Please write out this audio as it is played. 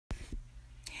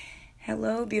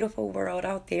Hello, beautiful world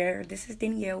out there. This is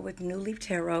Danielle with New Leaf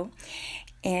Tarot,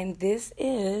 and this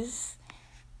is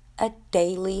a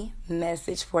daily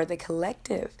message for the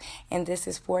collective. And this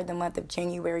is for the month of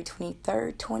January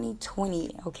 23rd,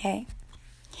 2020. Okay?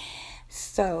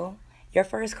 So, your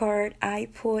first card, I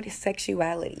pulled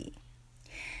Sexuality.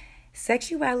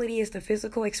 Sexuality is the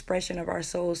physical expression of our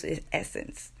soul's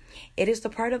essence. It is the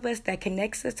part of us that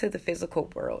connects us to the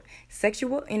physical world.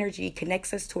 Sexual energy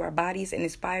connects us to our bodies and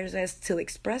inspires us to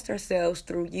express ourselves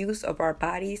through use of our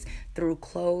bodies, through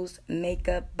clothes,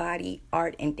 makeup, body,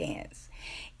 art, and dance.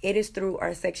 It is through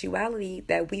our sexuality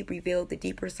that we reveal the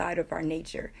deeper side of our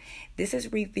nature. This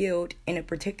is revealed in a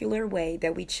particular way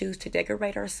that we choose to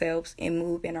decorate ourselves and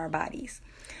move in our bodies.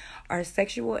 Our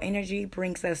sexual energy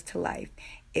brings us to life.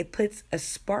 It puts a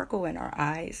sparkle in our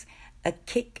eyes, a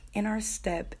kick in our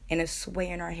step, and a sway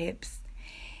in our hips.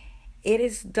 It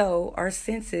is through our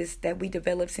senses that we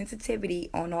develop sensitivity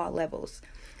on all levels.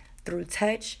 Through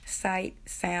touch, sight,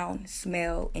 sound,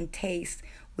 smell, and taste,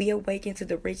 we awaken to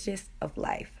the richness of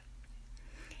life.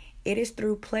 It is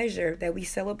through pleasure that we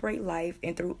celebrate life,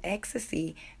 and through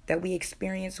ecstasy that we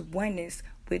experience oneness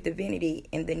with divinity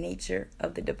in the nature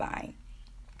of the divine.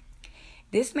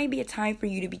 This may be a time for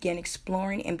you to begin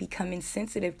exploring and becoming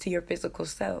sensitive to your physical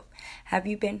self. Have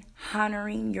you been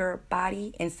honoring your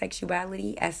body and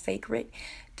sexuality as sacred?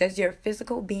 Does your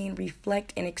physical being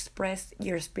reflect and express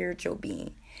your spiritual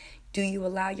being? Do you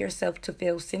allow yourself to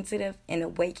feel sensitive and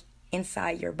awake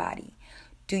inside your body?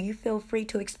 Do you feel free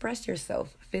to express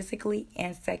yourself physically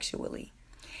and sexually?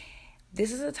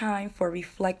 This is a time for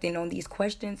reflecting on these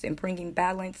questions and bringing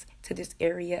balance to this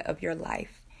area of your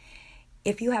life.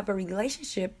 If you have a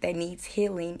relationship that needs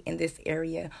healing in this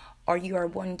area, or you are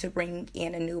wanting to bring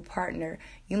in a new partner,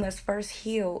 you must first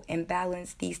heal and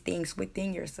balance these things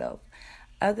within yourself.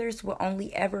 Others will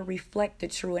only ever reflect the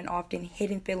true and often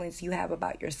hidden feelings you have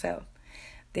about yourself.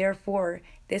 Therefore,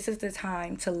 this is the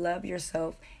time to love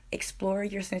yourself, explore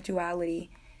your sensuality,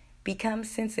 become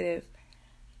sensitive,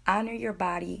 honor your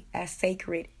body as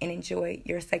sacred, and enjoy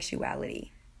your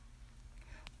sexuality.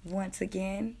 Once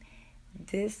again,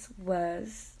 this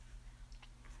was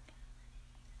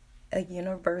a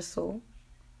universal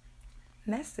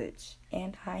message,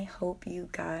 and I hope you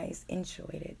guys enjoyed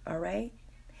it, all right?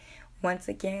 Once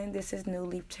again, this is New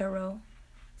Leaf Tarot.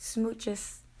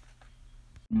 Smooches.